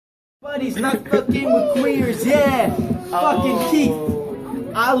But he's not fucking with queers, yeah. Fucking Keith.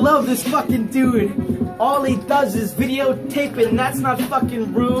 I love this fucking dude. All he does is videotaping, that's not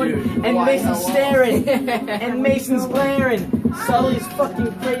fucking rude. Dude, and Mason's staring, and Mason's glaring. Sully's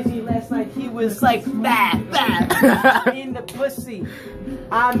fucking crazy. Last night he was like, bah, bah, in the pussy.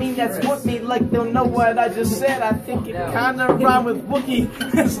 I mean, that's what me, like, they'll know what I just said. I think it kinda rhymed with Wookie.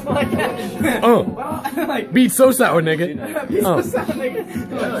 It's like, like, beat so sour, nigga. Beat so sour, nigga.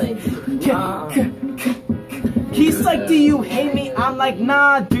 He's like, do you hate me? I'm like,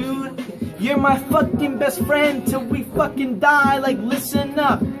 nah, dude. You're my fucking best friend till we fucking die. Like, listen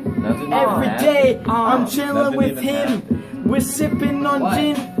up. Every day I'm chilling with him. We're sipping on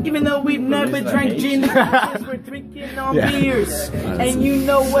gin, even though we've never drank gin. Because we're drinking on beers, and you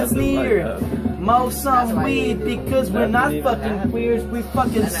know what's near. Most some weed because we're not fucking queers. We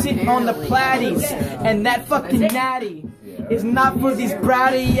fucking sit on the platties, and that fucking natty is not for these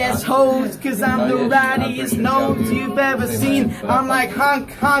bratty ass hoes, cause I'm the rattiest nose you've ever seen. I'm like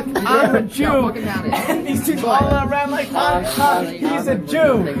honk honk, I'm a Jew. And these dudes all around like honk honk, he's a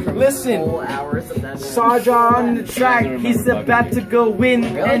Jew. Listen, Sarge on the track, he's about to go win.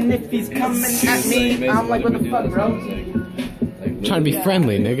 And if he's coming at me, I'm like, what the fuck, bro? Trying to be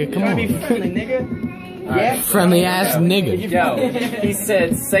friendly, nigga. Come on. Trying to be friendly, nigga. Yeah. Friendly ass nigga. Yo, he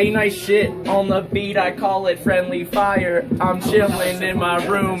said, say nice shit on the beat, I call it friendly fire. I'm chilling in my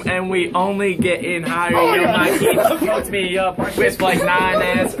room and we only getting higher. Yo, my kid hooks me up with like 9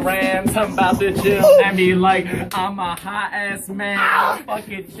 ass grams. I'm about to chill and be like, I'm a hot ass man. I'm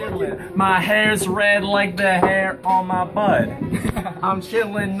fucking chilling. My hair's red like the hair on my butt. I'm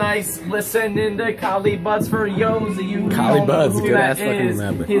chilling nice, listening to Collie Buds for Yo's. You Collie Buds, who good that ass fucking is.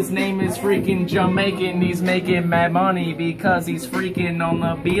 rapper. His name is freaking Jamaican. He's making mad money because he's freaking on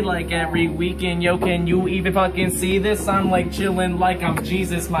the beat like every weekend. Yo, can you even fucking see this? I'm like chilling like I'm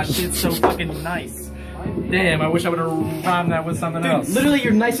Jesus. My shit's so fucking nice. Damn, I wish I would have rhymed that with something else. Literally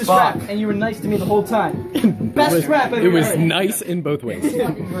your nicest rap, and you were nice to me the whole time. Best rap I've ever It was heard. nice in both ways.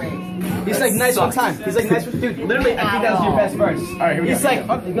 He's like nice one time. He's like nice, dude. Literally, I think that was your best verse. All right, here we go. He's like,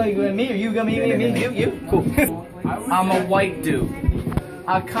 oh, you go me, or you go me, you. Cool. I'm a white dude.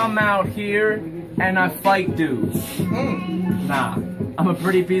 I come out here and I fight dudes. Nah, I'm a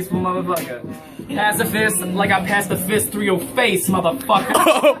pretty peaceful motherfucker. Pass a fist like I passed the fist through your face, motherfucker.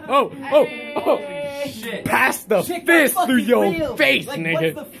 Oh. Shit. Pass the fist through your face, like,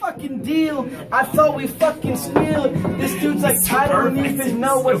 nigga. What's the fucking deal? I thought we fucking squealed. This dude's like, I don't even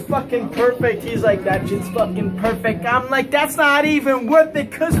know what's fucking perfect. He's like, that shit's fucking perfect. I'm like, that's not even worth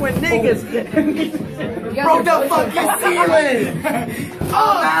it, cause we're niggas. Broke the fucking ceiling.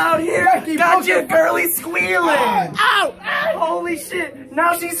 Out here, got your girly squealing. Ow! Holy shit,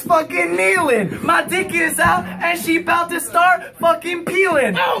 now she's fucking kneeling. My dick is out and she about to start fucking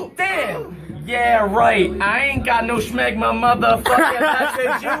peeling. Oh, damn. Yeah, right. I ain't got no schmegma, motherfucker. That's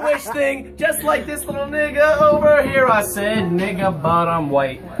a Jewish thing. Just like this little nigga over here. I said nigga, but I'm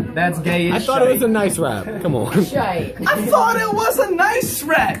white. That's gay as I thought it was a nice rap. Come on. I thought it was a nice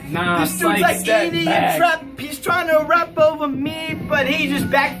rap. Nah, this dude's like idiot trap. He's trying to rap over me, but he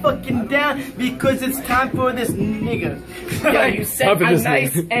just back fucking down because it's time for this nigga. Yo, you said I'm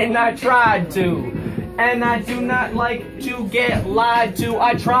nice and I tried to. And I do not like to get lied to.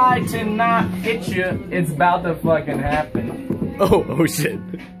 I tried to not hit you. It's about to fucking happen. Oh shit.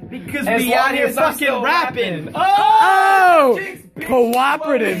 Because we out here fucking rapping. Oh!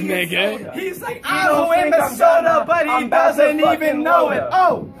 Cooperative, nigga. He's like, I'm in Minnesota, but he doesn't even know it.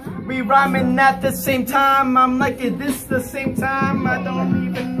 Oh! We rhyming at the same time. I'm like, is this the same time? I don't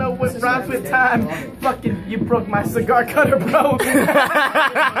even know what rhymes with time. Fucking, you broke my cigar cutter, bro.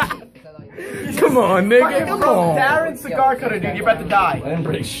 Come on, nigga. Come on. Darren's cigar cutter, dude. You're about to die. I didn't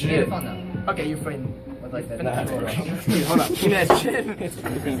break shit. Okay, you're friend. Like that. Hold on. Give me that shit.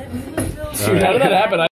 Dude, how did that happen?